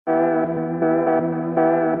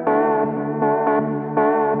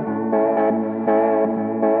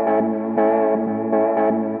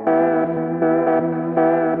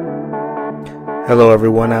Hello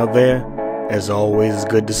everyone out there, as always it's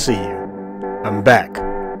good to see you. I'm back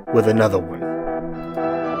with another one.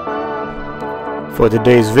 For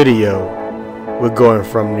today's video, we're going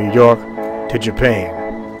from New York to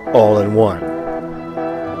Japan, all in one.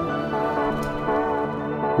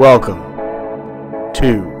 Welcome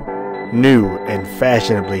to new and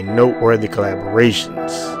fashionably noteworthy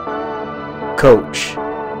collaborations, Coach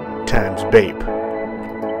times Bape.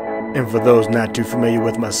 And for those not too familiar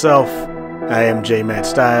with myself, I am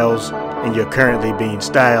jmadddstyles, and you're currently being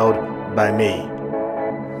styled by me.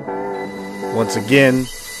 Once again,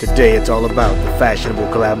 today it's all about the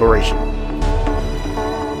fashionable collaboration.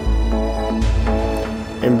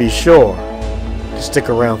 And be sure to stick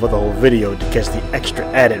around for the whole video to catch the extra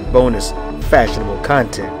added bonus fashionable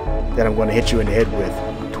content that I'm going to hit you in the head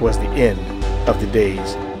with towards the end of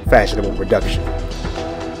today's fashionable production.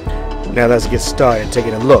 Now let's get started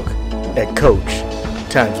taking a look at Coach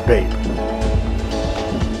times Bape.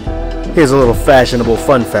 Here's a little fashionable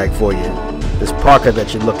fun fact for you. This parka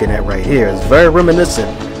that you're looking at right here is very reminiscent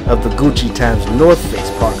of the Gucci times North Face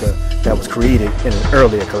parka that was created in an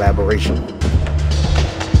earlier collaboration.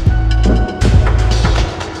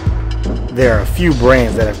 There are a few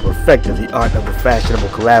brands that have perfected the art of the fashionable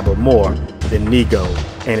collabo more than Nigo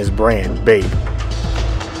and his brand Bape.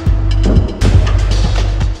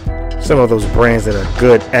 Some of those brands that are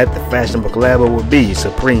good at the fashionable collabo would be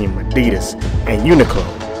Supreme, Adidas, and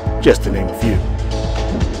Uniqlo, just to name a few.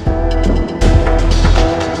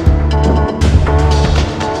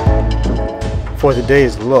 For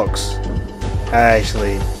today's looks, I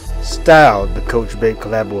actually styled the Coach Bape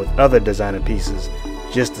collabo with other designer pieces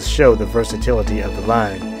just to show the versatility of the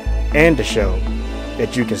line and to show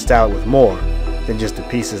that you can style it with more than just the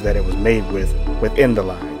pieces that it was made with within the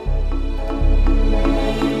line.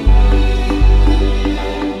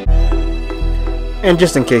 And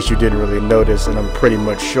just in case you didn't really notice, and I'm pretty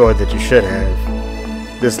much sure that you should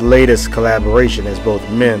have, this latest collaboration has both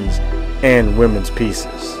men's and women's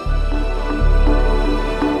pieces.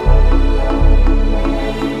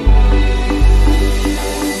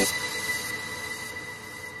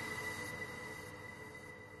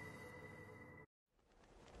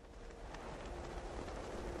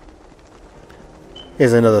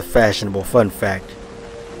 Here's another fashionable fun fact.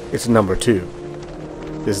 It's number 2.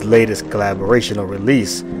 This latest collaboration or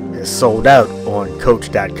release is sold out on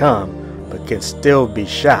Coach.com, but can still be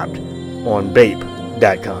shopped on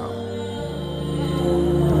Bape.com.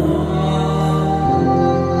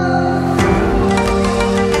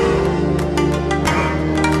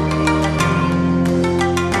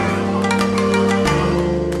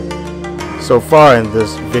 So far in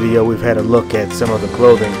this video, we've had a look at some of the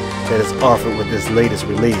clothing that is offered with this latest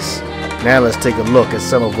release. Now let's take a look at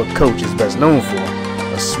some of what Coach is best known for.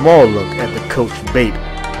 A small look at the Coach Bape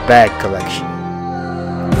bag collection.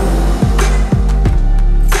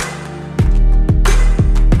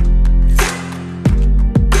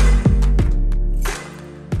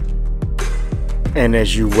 And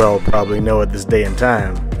as you well probably know at this day and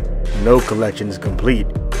time, no collection is complete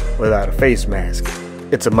without a face mask.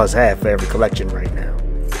 It's a must-have for every collection right now.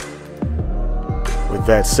 With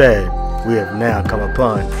that said, we have now come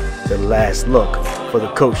upon the last look for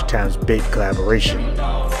the Coach times Bape collaboration.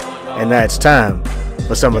 And now it's time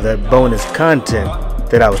for some of that bonus content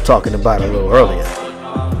that I was talking about a little earlier.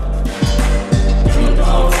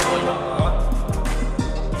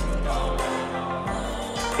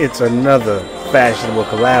 It's another fashionable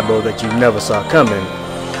collabo that you never saw coming,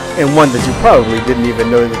 and one that you probably didn't even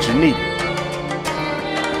know that you needed.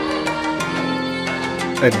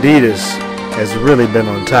 Adidas has really been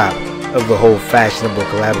on top of the whole fashionable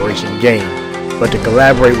collaboration game, but to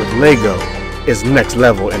collaborate with Lego is next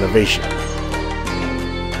level innovation.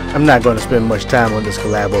 I'm not going to spend much time on this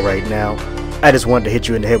collabo right now. I just wanted to hit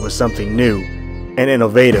you in the head with something new and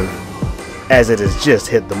innovative as it has just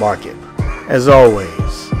hit the market. As always,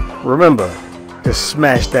 remember to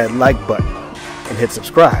smash that like button and hit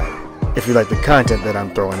subscribe if you like the content that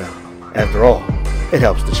I'm throwing out. After all, it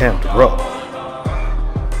helps the channel to grow.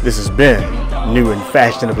 This has been new and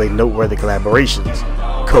fashionably noteworthy collaborations,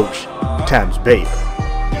 Coach times Bape.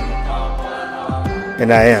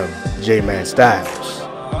 And I am jmadddstyles.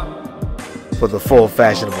 For the full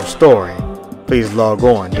fashionable story, please log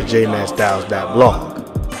on to jmadddstyles.blog.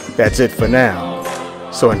 That's it for now.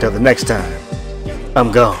 So until the next time,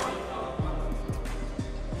 I'm gone.